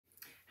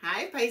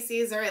Hi,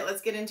 Pisces. All right,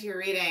 let's get into your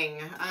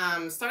reading.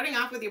 Starting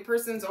off with your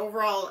person's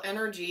overall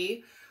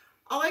energy,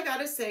 all I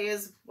gotta say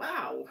is,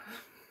 wow.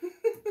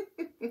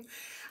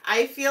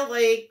 I feel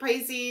like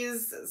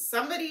Pisces,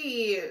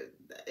 somebody,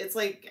 it's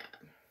like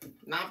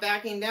not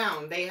backing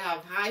down. They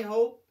have high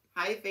hope,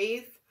 high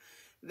faith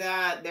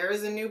that there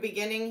is a new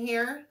beginning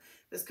here.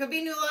 This could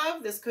be new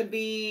love. This could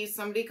be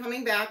somebody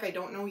coming back. I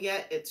don't know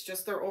yet. It's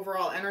just their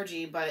overall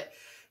energy, but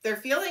they're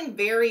feeling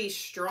very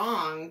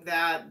strong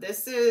that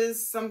this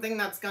is something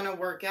that's going to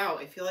work out.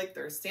 I feel like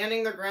they're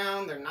standing their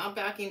ground. They're not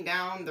backing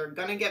down. They're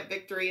going to get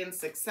victory and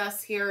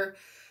success here.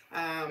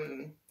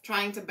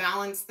 Trying to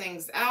balance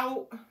things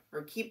out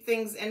or keep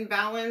things in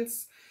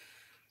balance.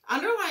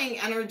 Underlying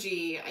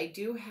energy, I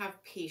do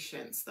have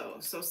patience though.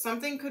 So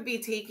something could be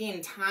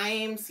taking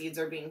time. Seeds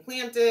are being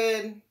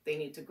planted. They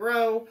need to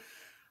grow.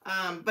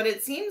 But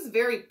it seems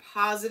very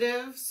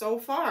positive so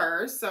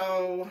far.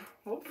 So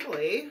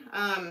hopefully,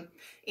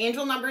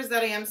 angel numbers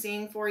that I am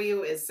seeing for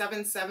you is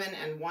 77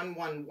 and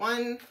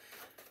 111.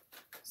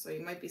 So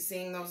you might be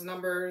seeing those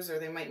numbers, or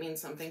they might mean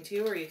something to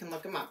you, or you can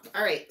look them up.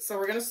 All right, so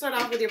we're going to start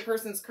off with your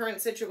person's current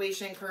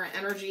situation, current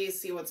energy,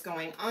 see what's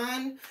going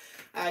on.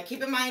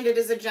 Keep in mind, it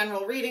is a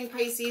general reading,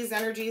 Pisces.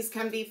 Energies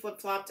can be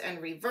flip-flopped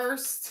and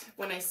reversed.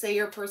 When I say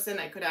your person,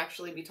 I could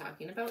actually be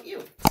talking about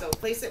you. So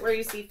place it where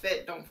you see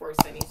fit. Don't force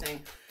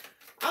anything.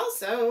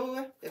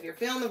 Also, if you're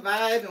feeling the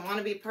vibe and want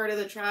to be part of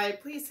the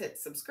tribe, please hit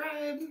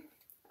subscribe.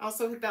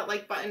 Also hit that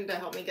like button to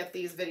help me get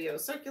these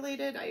videos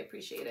circulated. I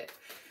appreciate it.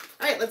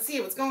 All right, let's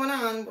see what's going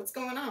on. What's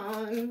going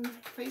on?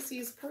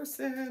 Pisces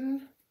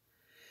person.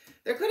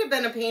 There could have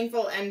been a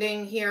painful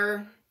ending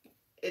here.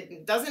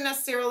 It doesn't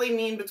necessarily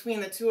mean between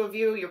the two of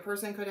you. Your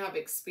person could have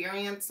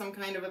experienced some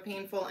kind of a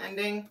painful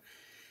ending.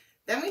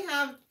 Then we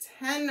have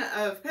 10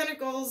 of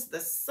Pentacles, the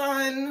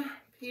Sun,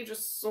 Page of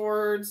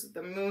Swords,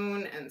 the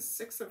Moon, and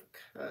 6 of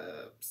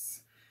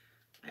Cups.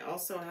 I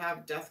also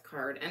have Death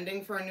card,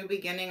 ending for a new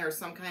beginning or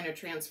some kind of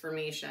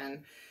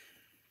transformation.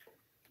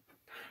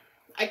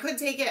 I could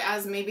take it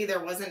as maybe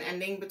there was an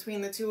ending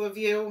between the two of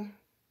you,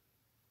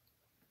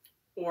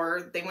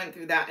 or they went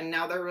through that and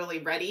now they're really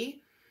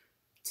ready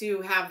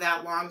to have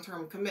that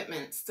long-term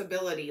commitment,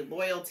 stability,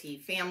 loyalty,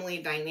 family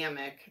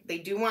dynamic. They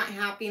do want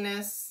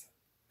happiness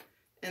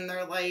in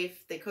their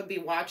life. They could be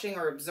watching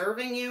or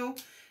observing you.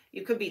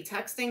 You could be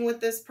texting with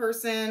this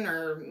person,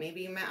 or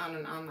maybe you met on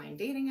an online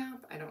dating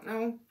app. I don't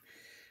know.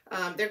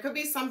 There could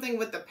be something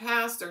with the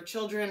past or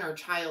children or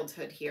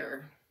childhood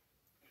here.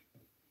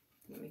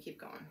 Let me keep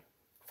going.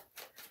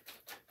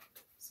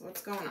 So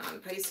what's going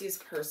on? Pisces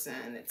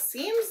person. It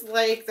seems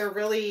like they're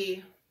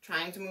really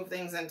trying to move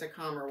things into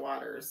calmer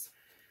waters.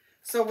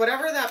 So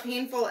whatever that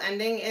painful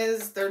ending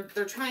is, they're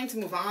trying to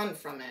move on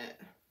from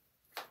it.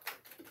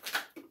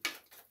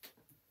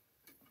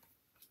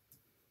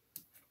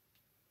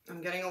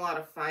 I'm getting a lot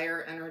of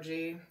fire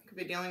energy. Could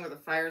be dealing with a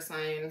fire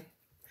sign.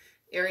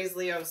 Aries,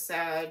 Leo,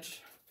 Sag.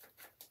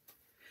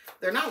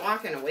 They're not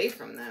walking away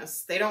from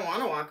this. They don't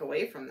want to walk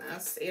away from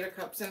this. 8 of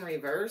Cups in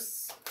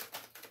reverse.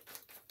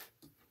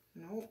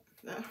 Nope.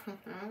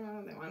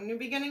 They want a new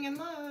beginning in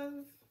love.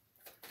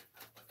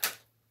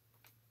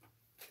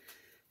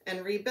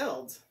 And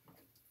rebuild.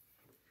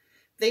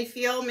 They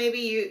feel maybe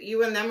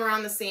you and them are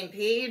on the same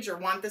page or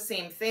want the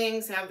same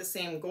things, have the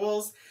same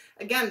goals.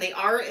 Again, they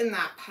are in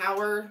that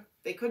power.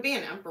 They could be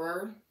an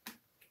emperor,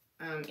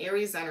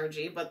 Aries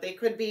energy, but they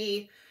could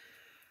be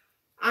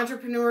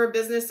entrepreneur,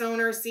 business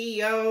owner,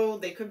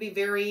 CEO. They could be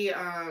very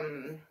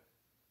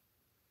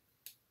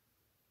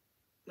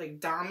like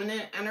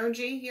dominant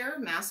energy here,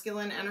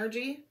 masculine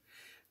energy.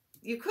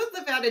 You could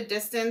live at a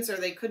distance, or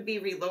they could be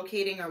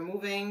relocating or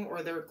moving,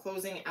 or they're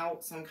closing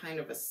out some kind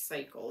of a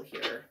cycle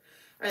here.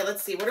 All right,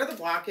 let's see. What are the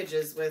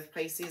blockages with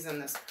Pisces and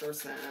this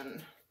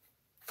person?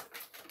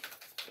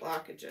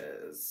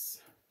 Blockages.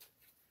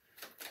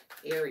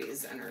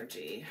 Aries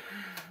energy.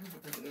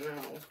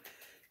 No.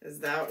 Is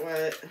that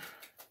what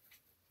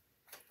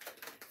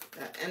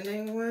that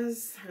ending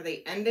was? Are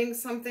they ending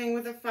something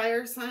with a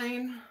fire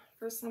sign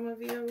for some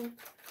of you?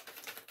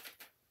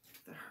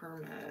 The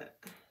Hermit.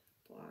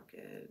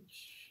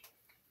 Blockage.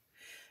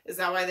 Is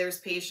that why there's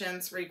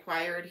patience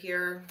required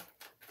here?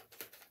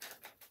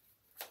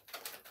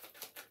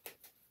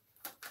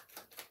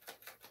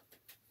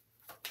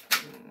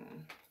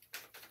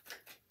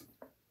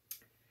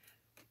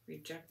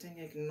 Rejecting,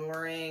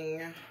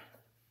 ignoring,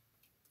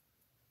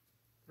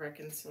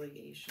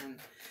 reconciliation.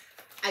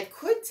 I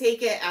could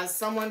take it as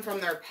someone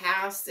from their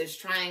past is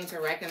trying to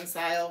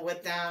reconcile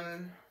with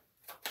them.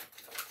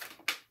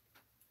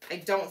 I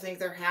don't think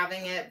they're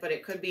having it, but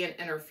it could be an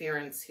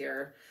interference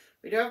here.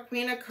 We do have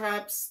Queen of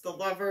Cups, the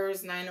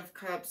Lovers, 9 of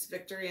Cups,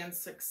 victory and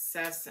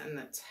success, and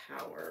the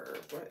Tower.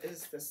 What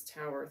is this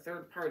Tower?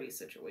 Third party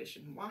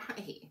situation.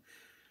 Why?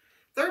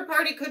 Third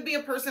party could be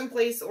a person,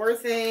 place, or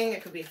thing.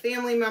 It could be a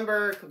family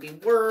member. It could be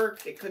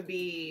work. It could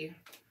be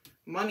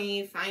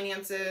money,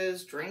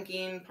 finances,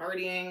 drinking,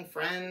 partying,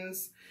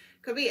 friends.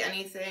 It could be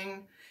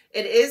anything.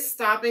 It is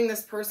stopping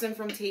this person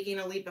from taking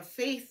a leap of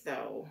faith,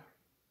 though.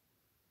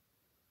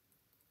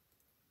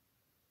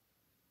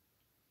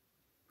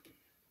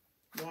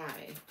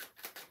 Why?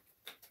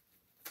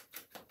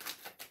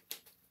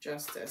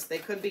 Justice. They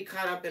could be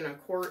caught up in a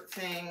court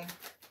thing,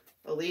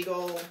 a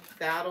legal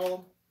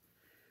battle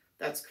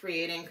that's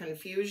creating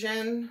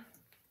confusion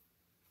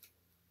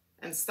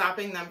and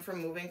stopping them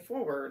from moving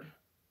forward.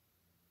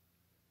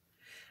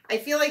 I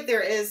feel like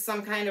there is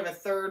some kind of a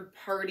third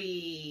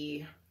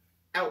party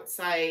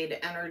outside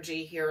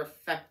energy here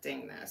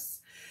affecting this.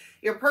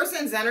 Your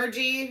person's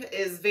energy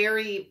is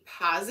very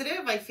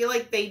positive. I feel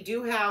like they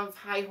do have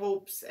high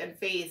hopes and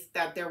faith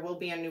that there will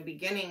be a new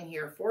beginning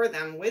here for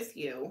them with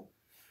you.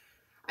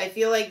 I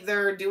feel like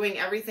they're doing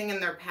everything in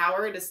their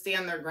power to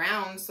stand their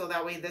ground so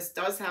that way this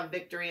does have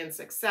victory and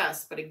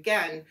success. But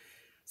again,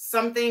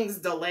 something's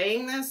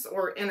delaying this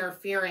or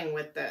interfering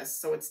with this,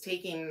 so it's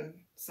taking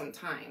some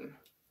time.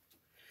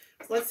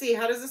 So let's see,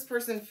 how does this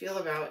person feel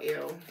about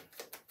you?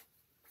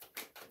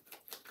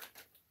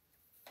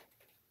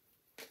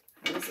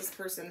 How does this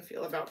person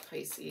feel about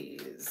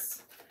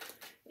Pisces?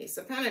 Ace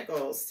of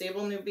Pentacles,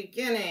 stable new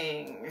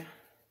beginning,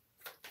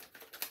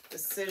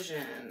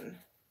 decision.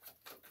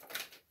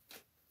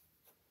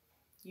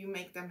 You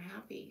make them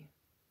happy.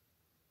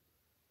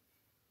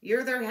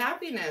 You're their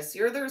happiness.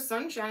 You're their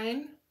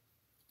sunshine.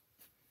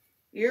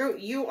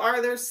 You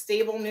are their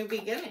stable new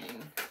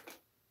beginning.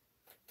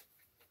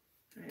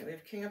 All right, we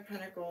have King of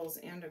Pentacles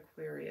and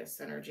Aquarius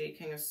energy,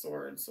 King of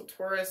Swords. So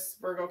Taurus,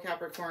 Virgo,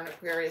 Capricorn,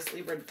 Aquarius,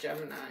 Libra,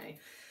 Gemini.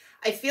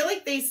 I feel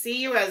like they see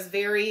you as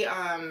very,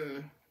 I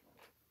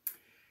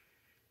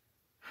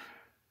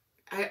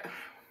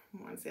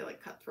want to say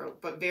like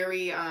cutthroat, but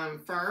very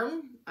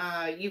firm.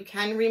 You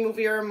can remove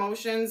your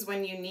emotions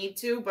when you need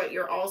to, but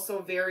you're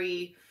also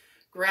very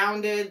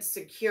grounded,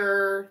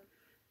 secure,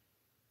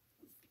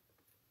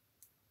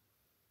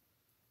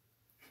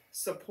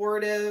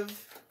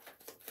 supportive.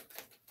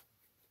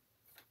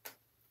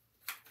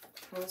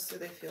 How else do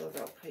they feel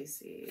about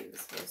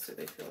Pisces? How else do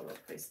they feel about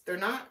Pisces? They're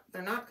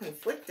not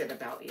conflicted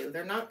about you.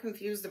 They're not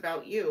confused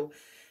about you.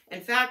 In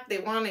fact, they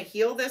want to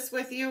heal this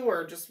with you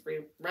or just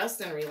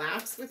rest and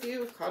relax with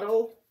you,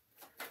 cuddle.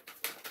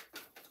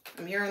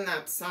 I'm hearing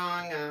that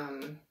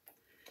song,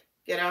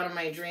 Get Out of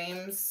My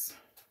Dreams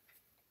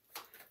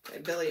by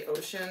Billy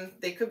Ocean.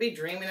 They could be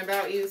dreaming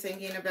about you,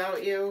 thinking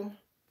about you.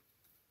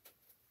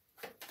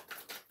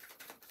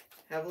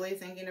 Heavily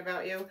thinking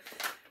about you.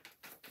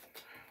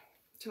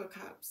 Two of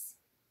Cups.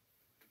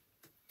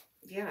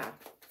 Yeah.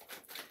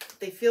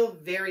 They feel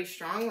very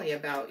strongly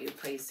about you,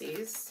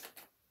 Pisces.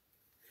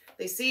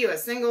 They see you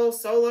as single,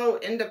 solo,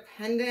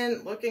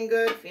 independent, looking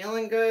good,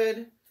 feeling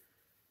good.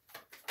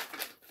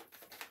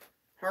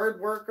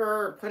 Hard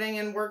worker, putting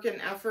in work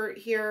and effort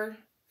here.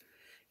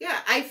 Yeah,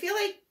 I feel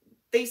like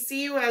they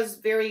see you as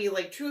very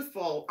like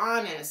truthful,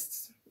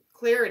 honest,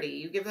 clarity.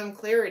 You give them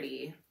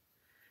clarity.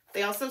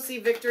 They also see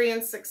victory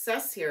and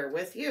success here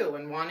with you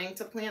and wanting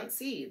to plant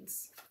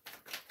seeds.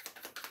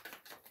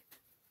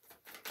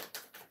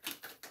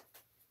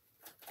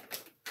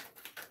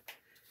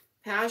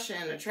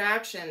 Passion,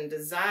 attraction,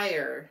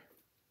 desire.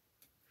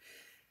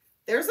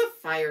 There's a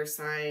fire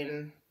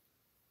sign.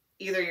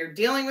 Either you're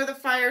dealing with a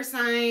fire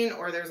sign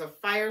or there's a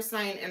fire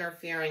sign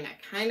interfering. I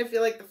kind of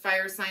feel like the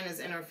fire sign is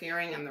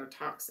interfering and they're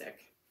toxic.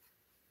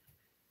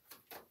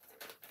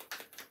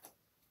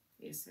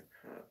 Ace of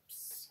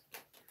Cups.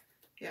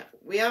 Yeah,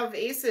 we have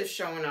aces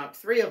showing up.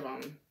 3 of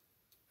them.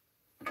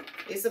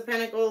 Ace of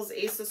Pentacles,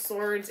 Ace of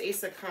Swords,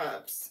 Ace of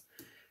Cups.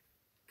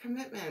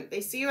 Commitment.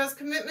 They see you as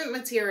commitment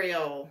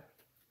material.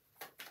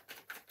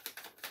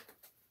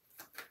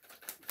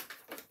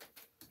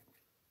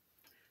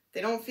 They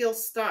don't feel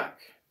stuck.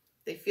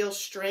 They feel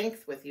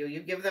strength with you.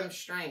 You give them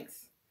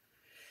strength.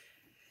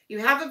 You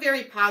have a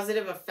very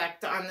positive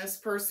effect on this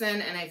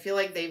person, and I feel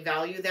like they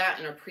value that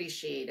and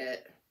appreciate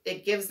it.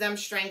 It gives them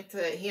strength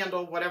to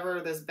handle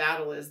whatever this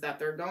battle is that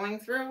they're going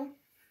through.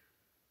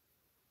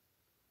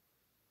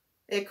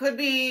 It could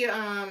be,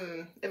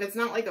 if it's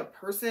not like a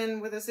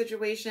person with a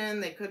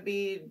situation, they could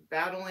be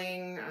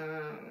battling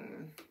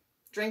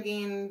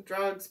drinking,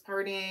 drugs,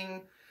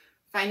 partying,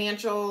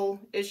 financial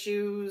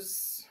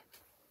issues.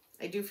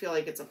 I do feel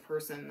like it's a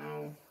person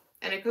though.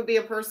 And it could be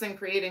a person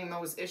creating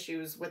those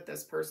issues with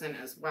this person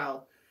as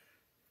well.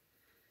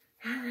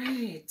 All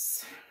right.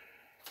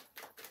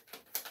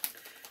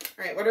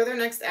 All right, what are their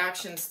next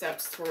action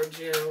steps towards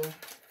you?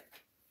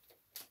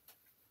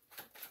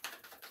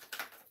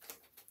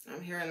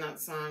 I'm hearing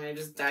that song, I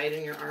Just Died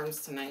in Your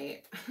Arms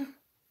Tonight.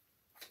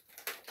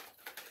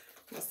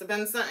 Must have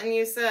been something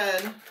you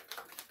said.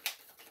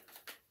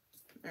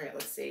 All right,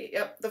 let's see.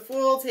 Yep, the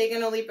Fool,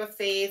 taking a leap of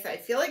faith. I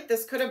feel like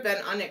this could have been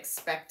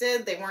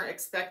unexpected. They weren't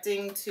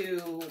expecting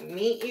to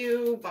meet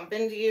you, bump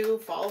into you,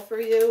 fall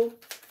for you.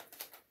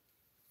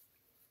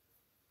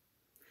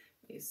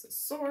 Ace of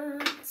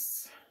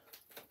Swords.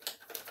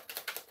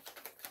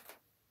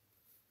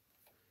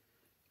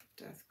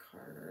 Death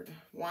card.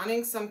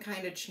 Wanting some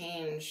kind of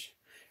change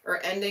or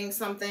ending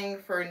something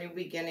for a new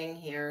beginning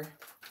here.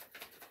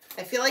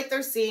 I feel like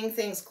they're seeing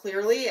things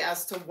clearly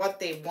as to what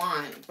they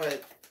want,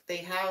 but they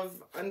have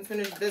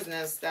unfinished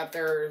business that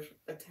they're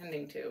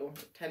attending to.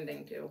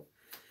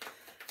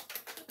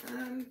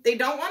 They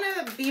don't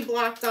want to be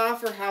blocked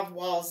off or have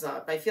walls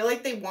up. I feel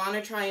like they want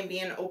to try and be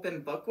an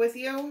open book with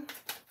you.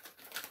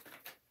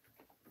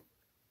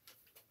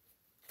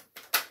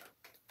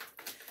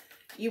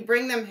 You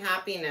bring them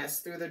happiness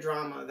through the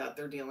drama that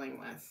they're dealing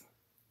with.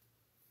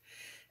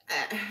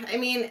 I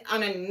mean,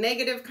 on a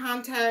negative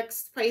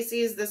context,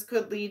 Pisces, this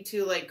could lead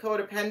to like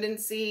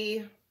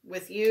codependency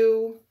with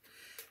you.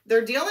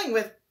 They're dealing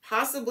with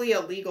possibly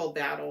a legal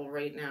battle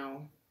right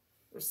now,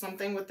 or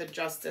something with the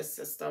justice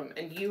system.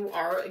 And you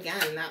are,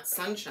 again, that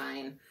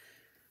sunshine.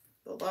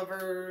 The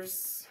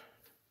Lovers,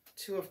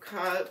 Two of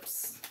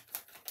Cups,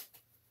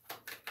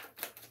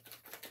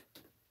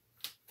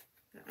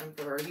 the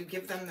Emperor. You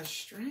give them the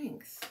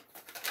strength.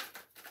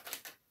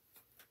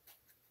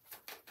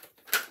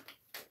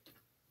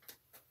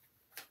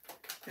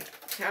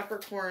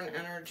 Capricorn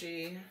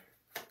energy.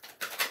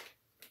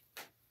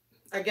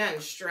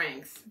 Again,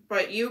 strength.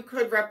 But you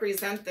could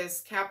represent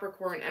this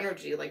Capricorn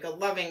energy, like a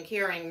loving,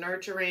 caring,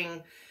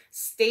 nurturing,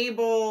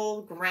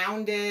 stable,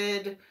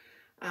 grounded,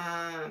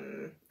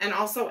 and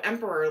also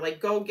Emperor, like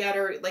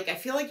go-getter. Like, I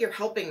feel like you're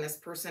helping this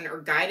person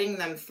or guiding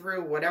them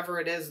through whatever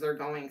it is they're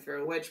going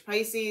through, which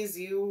Pisces,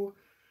 you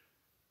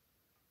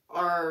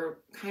are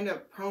kind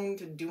of prone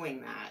to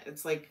doing that.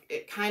 It's like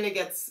it kind of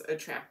gets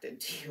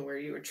attracted to you, or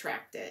you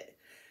attract it.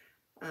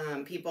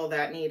 People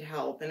that need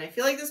help. And I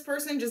feel like this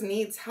person just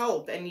needs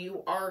help and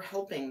you are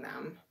helping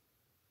them.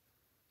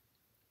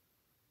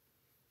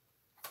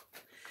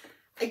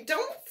 I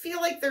don't feel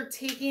like they're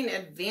taking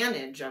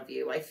advantage of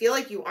you. I feel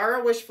like you are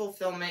a wish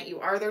fulfillment. You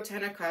are their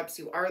 10 of Cups.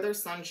 You are their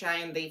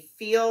sunshine. They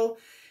feel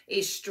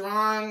a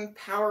strong,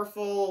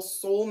 powerful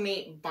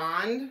soulmate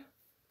bond.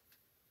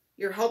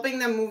 You're helping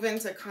them move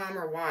into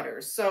calmer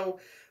waters.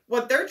 So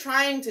what they're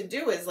trying to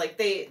do is like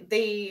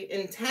they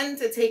intend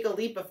to take a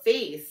leap of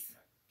faith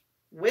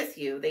with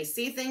you. They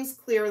see things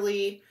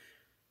clearly.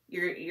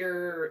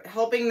 You're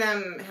helping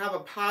them have a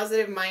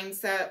positive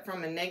mindset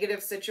from a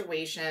negative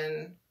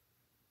situation.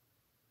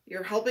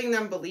 You're helping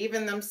them believe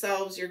in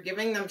themselves. You're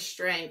giving them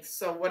strength.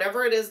 So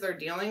whatever it is they're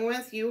dealing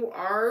with, you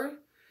are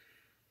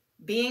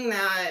being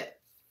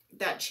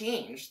that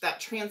change, that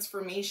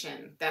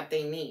transformation that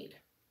they need.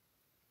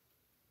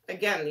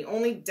 Again, the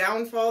only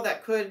downfall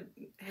that could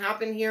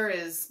happen here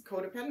is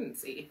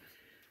codependency,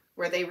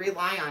 where they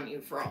rely on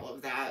you for all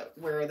of that,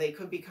 where they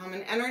could become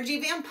an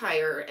energy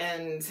vampire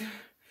and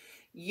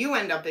you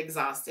end up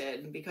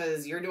exhausted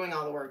because you're doing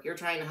all the work. You're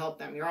trying to help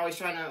them. You're always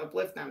trying to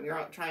uplift them.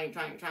 You're trying.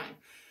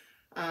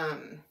 I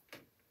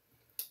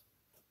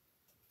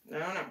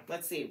don't know.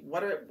 Let's see.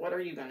 What are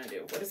you going to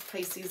do? What is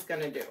Pisces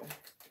going to do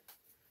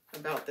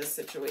about this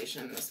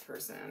situation, this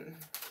person?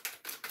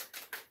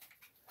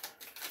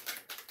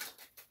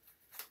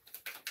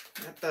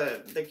 Got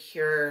the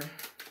Cure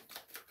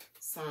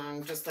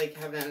song, Just Like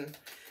Heaven.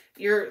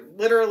 You're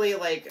literally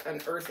like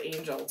an earth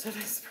angel to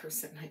this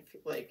person, I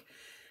feel like.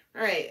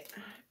 All right,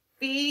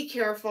 be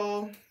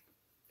careful.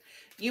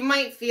 You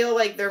might feel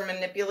like they're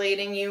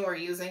manipulating you or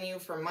using you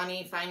for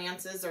money,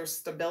 finances, or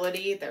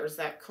stability. There's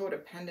that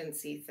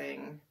codependency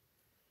thing.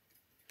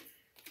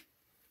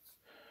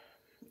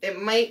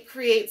 It might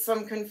create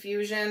some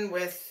confusion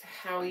with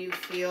how you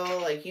feel.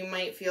 Like you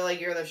might feel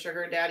like you're the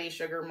sugar daddy,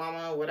 sugar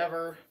mama,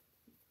 whatever.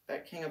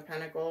 That King of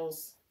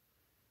Pentacles.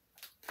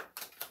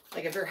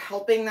 Like if you're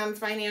helping them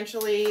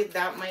financially,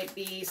 that might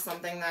be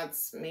something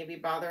that's maybe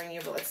bothering you.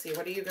 But let's see,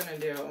 what are you going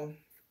to do?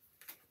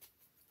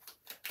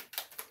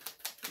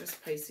 What is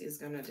Pisces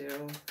going to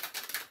do?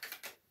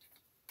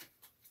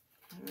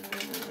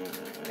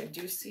 I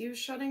do see you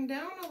shutting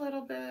down a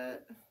little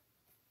bit.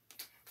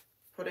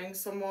 Putting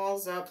some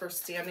walls up or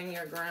standing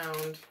your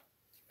ground.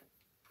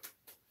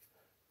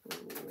 Ooh.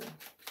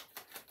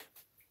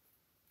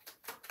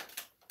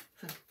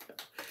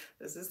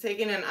 This is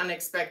taking an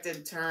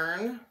unexpected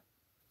turn.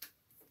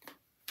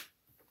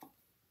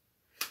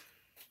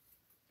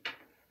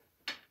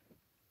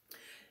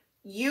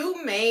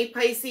 You may,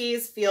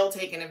 Pisces, feel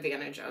taken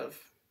advantage of.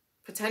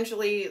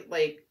 Potentially,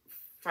 like,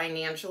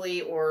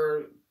 financially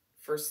or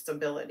for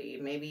stability.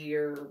 Maybe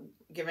you're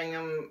giving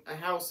them a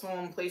house,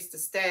 home, place to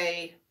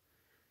stay,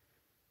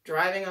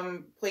 driving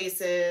them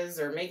places,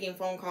 or making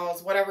phone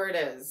calls, whatever it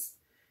is.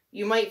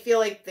 You might feel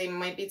like they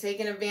might be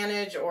taking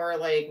advantage, or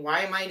like, why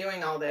am I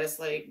doing all this?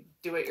 Like,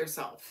 do it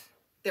yourself.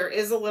 There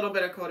is a little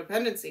bit of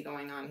codependency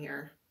going on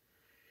here.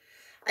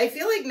 I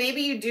feel like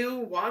maybe you do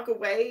walk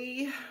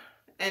away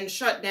and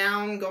shut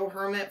down, go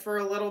hermit for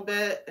a little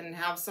bit and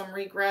have some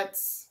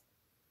regrets.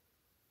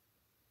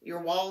 Your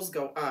walls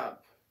go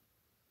up.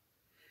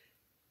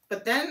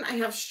 But then I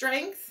have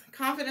strength,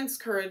 confidence,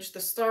 courage, the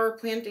Star,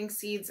 planting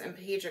seeds, and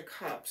Page of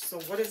Cups. So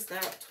what is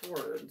that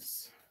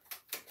towards?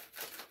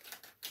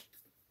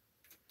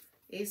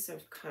 Ace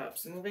of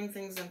Cups, moving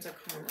things into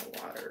calmer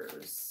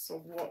waters. So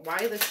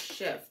why the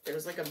shift?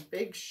 There's like a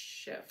big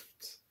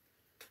shift.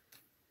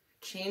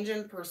 Change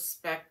in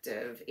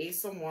perspective.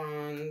 Ace of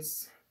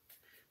Wands.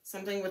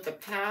 Something with the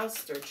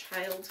past or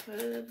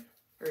childhood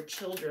or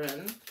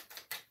children.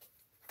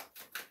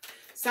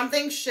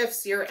 Something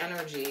shifts your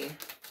energy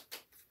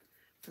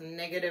from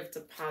negative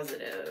to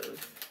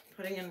positive.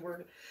 Putting in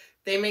work.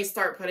 They may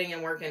start putting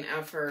in work and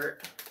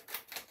effort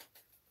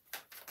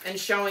and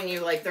showing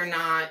you like they're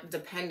not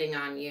depending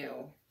on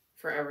you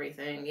for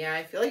everything. Yeah,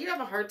 I feel like you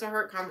have a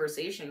heart-to-heart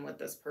conversation with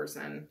this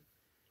person.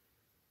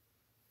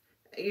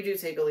 You do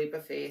take a leap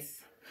of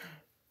faith.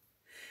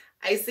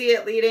 I see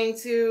it leading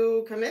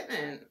to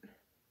commitment.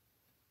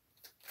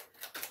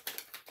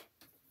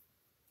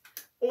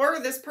 Or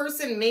this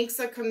person makes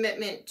a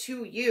commitment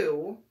to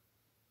you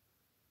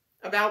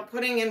about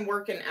putting in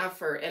work and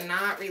effort and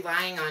not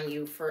relying on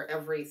you for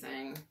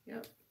everything.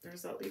 Yep,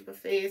 there's that leap of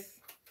faith.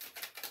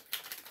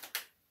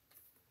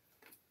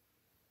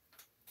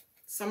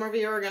 Some of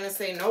you are going to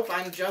say, nope,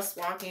 I'm just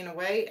walking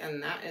away,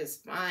 and that is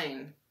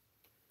fine.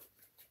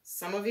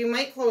 Some of you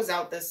might close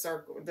out this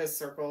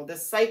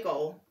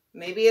cycle.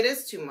 Maybe it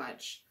is too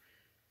much.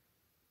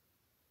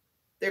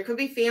 There could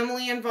be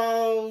family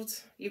involved.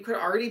 You could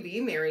already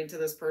be married to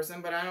this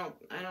person, but I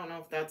don't know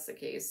if that's the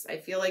case. I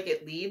feel like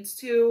it leads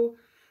to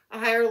a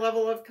higher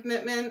level of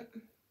commitment.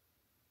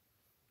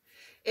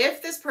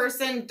 If this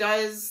person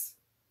does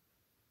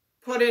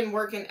put in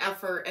work and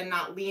effort and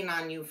not lean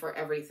on you for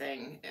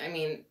everything, I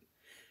mean,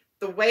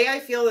 the way I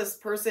feel this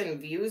person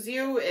views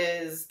you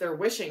is they're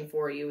wishing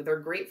for you. They're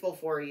grateful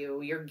for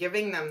you. You're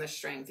giving them the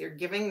strength. You're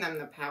giving them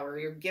the power.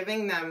 You're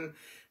giving them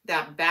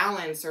that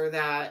balance or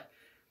that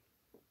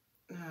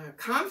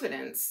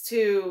confidence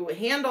to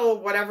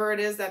handle whatever it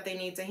is that they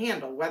need to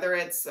handle. Whether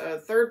it's a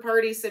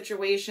third-party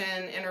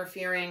situation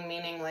interfering,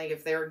 meaning like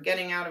if they're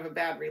getting out of a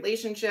bad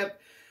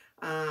relationship,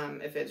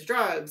 if it's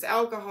drugs,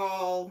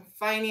 alcohol,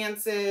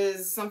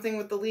 finances, something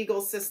with the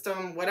legal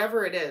system,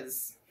 whatever it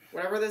is,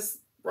 whatever this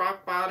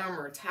rock bottom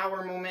or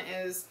tower moment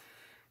is,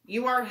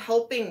 you are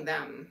helping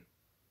them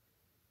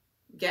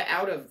get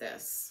out of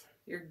this.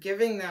 You're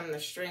giving them the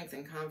strength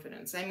and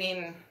confidence. I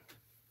mean,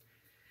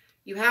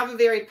 you have a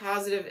very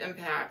positive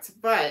impact,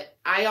 but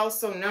I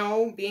also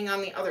know being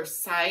on the other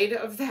side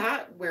of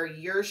that, where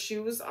your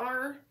shoes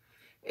are,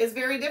 is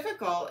very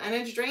difficult and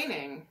it's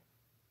draining.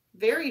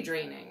 Very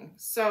draining.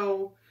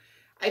 So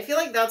I feel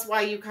like that's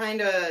why you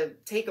kind of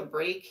take a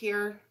break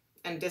here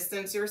and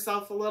distance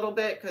yourself a little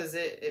bit, because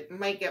it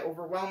might get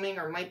overwhelming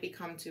or might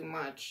become too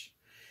much.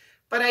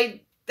 But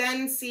I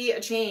then see a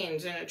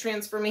change and a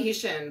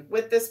transformation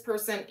with this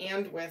person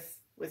and with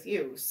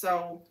you.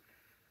 So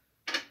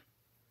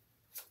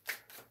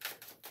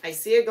I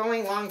see it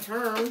going long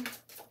term.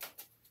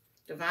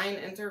 Divine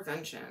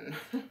intervention.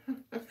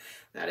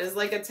 That is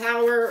like a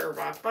tower or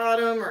rock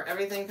bottom, or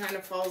everything kind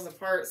of falls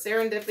apart.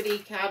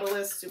 Serendipity,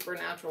 catalyst,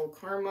 supernatural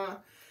karma,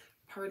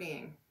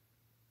 partying.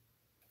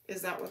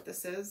 Is that what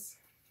this is?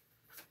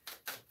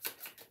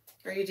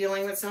 Are you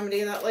dealing with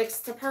somebody that likes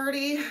to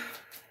party?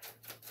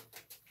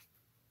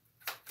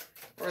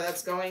 Or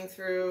that's going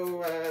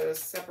through a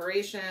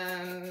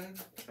separation,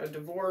 a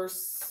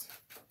divorce,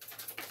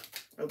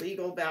 a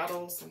legal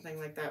battle, something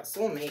like that.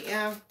 Soulmate,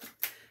 yeah.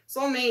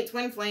 Soulmate,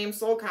 twin flame,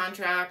 soul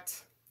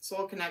contract,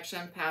 soul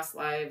connection, past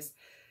lives.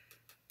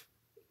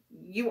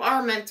 You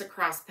are meant to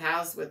cross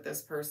paths with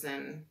this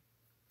person.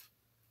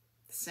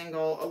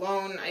 Single,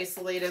 alone,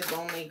 isolated,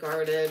 lonely,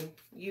 guarded.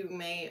 You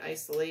may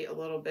isolate a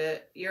little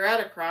bit. You're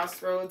at a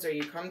crossroads, or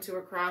you come to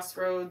a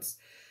crossroads.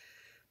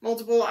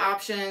 Multiple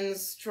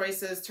options,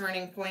 choices,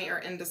 turning point, or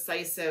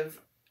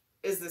indecisive.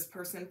 Is this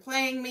person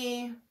playing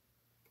me?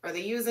 Are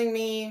they using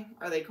me?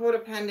 Are they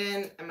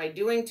codependent? Am I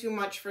doing too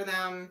much for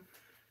them?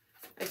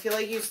 I feel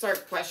like you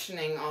start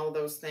questioning all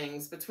those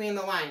things between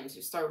the lines.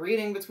 You start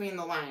reading between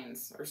the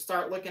lines, or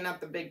start looking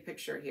at the big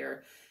picture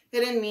here.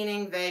 Hidden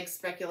meaning, vague,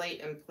 speculate,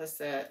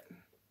 implicit.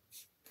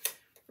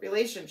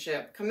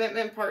 Relationship,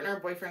 commitment, partner,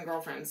 boyfriend,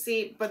 girlfriend.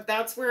 See, but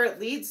that's where it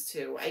leads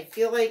to. I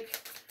feel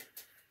like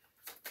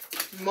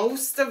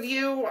most of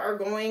you are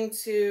going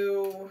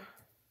to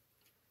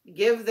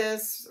give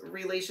this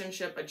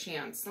relationship a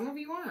chance. Some of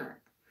you aren't.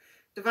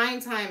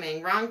 Divine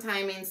timing, wrong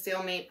timing,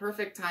 stalemate,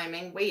 perfect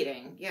timing,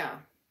 waiting. Yeah,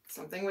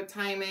 something with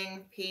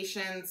timing,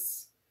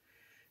 patience,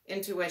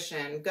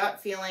 intuition,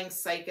 gut feeling,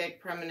 psychic,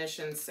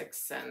 premonition,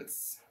 sixth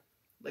sense,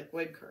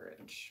 liquid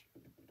courage.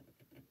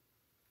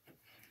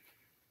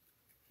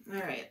 All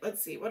right,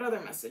 let's see. What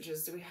other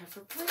messages do we have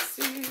for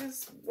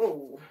Pisces?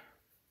 Whoa.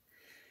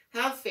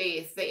 Have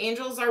faith. The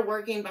angels are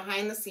working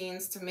behind the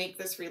scenes to make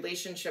this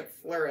relationship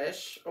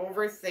flourish.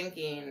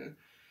 Overthinking.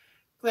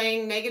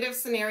 Playing negative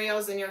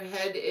scenarios in your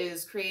head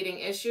is creating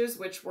issues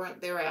which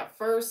weren't there at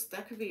first.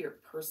 That could be your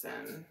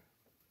person.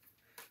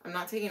 I'm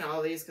not taking all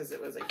of these because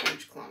it was a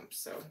huge clump.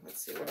 So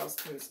let's see what else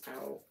comes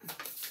out.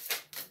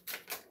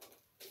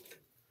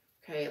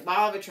 Okay,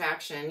 law of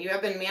attraction. You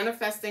have been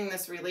manifesting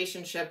this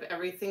relationship.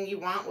 Everything you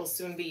want will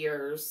soon be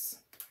yours.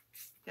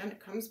 And it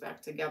comes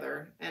back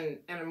together and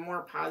in a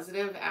more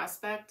positive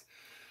aspect.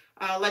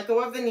 Let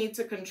go of the need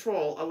to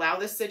control. Allow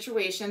this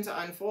situation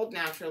to unfold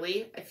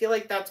naturally. I feel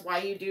like that's why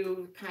you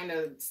do kind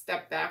of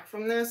step back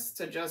from this,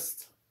 to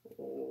just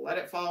let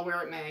it fall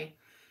where it may.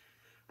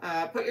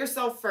 Put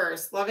yourself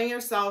first. Loving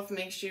yourself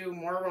makes you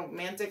more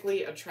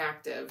romantically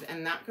attractive.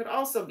 And that could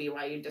also be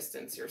why you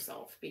distance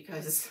yourself,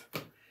 because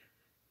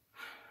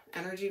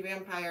Energy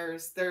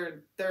vampires,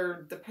 they're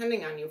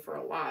depending on you for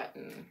a lot,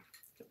 and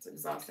it's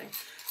exhausting.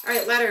 All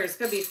right, letters.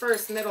 Could be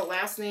first, middle,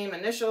 last name,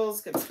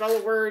 initials. Could spell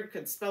a word,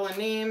 could spell a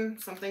name,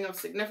 something of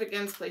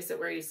significance. Place it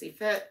where you see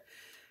fit.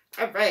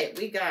 All right,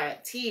 we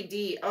got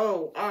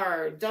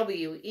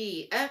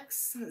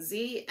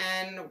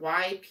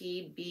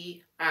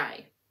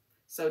TDORWEXZNYPBI.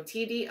 So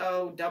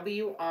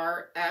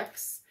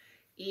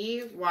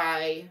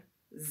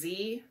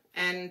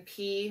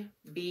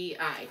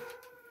TDOWRXEYZNPBI.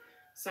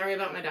 Sorry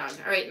about my dog.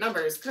 All right,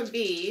 numbers. Could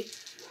be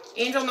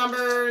angel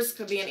numbers,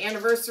 could be an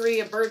anniversary,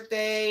 a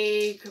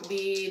birthday, could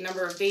be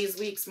number of days,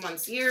 weeks,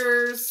 months,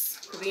 years,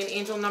 could be an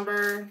angel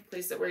number.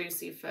 Place it where you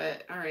see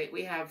fit. All right,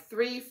 we have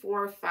 3,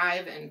 4,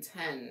 5, and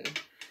 10.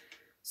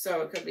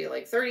 So it could be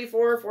like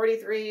 34,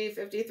 43,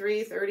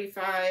 53,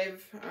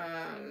 35,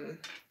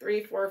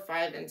 3, 4,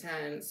 5, and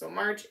 10. So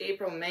March,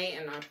 April, May,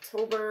 and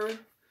October.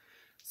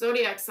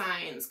 Zodiac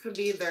signs could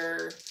be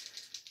their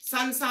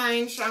sun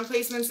sign, strong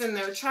placements in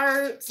their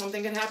chart.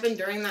 Something could happen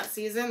during that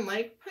season,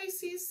 like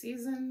Pisces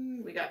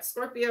season. We got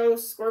Scorpio,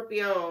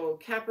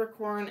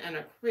 Capricorn, and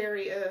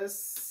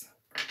Aquarius.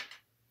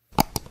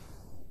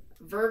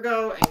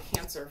 Virgo and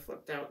Cancer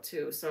flipped out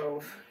too.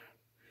 So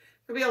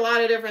could be a lot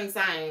of different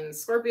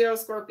signs. Scorpio,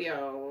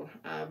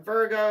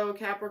 Virgo,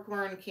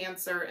 Capricorn,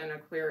 Cancer, and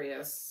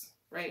Aquarius.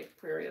 Right?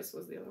 Aquarius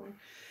was the other one.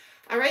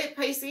 All right,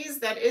 Pisces,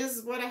 that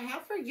is what I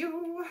have for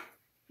you.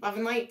 Love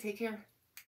and light. Take care.